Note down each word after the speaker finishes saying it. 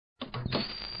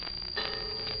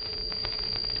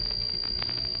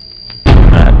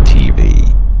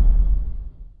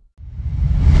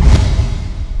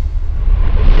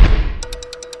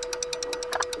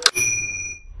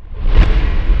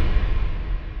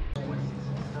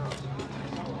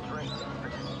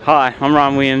Hi, I'm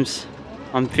Ryan Williams.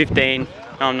 I'm 15.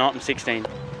 No, I'm not. I'm 16.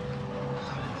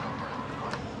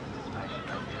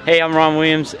 Hey, I'm Ryan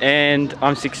Williams and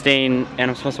I'm 16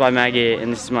 and I'm sponsored by Mag Air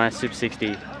and this is my Super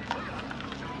 60.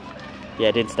 Yeah,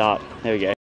 it did start. There we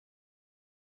go.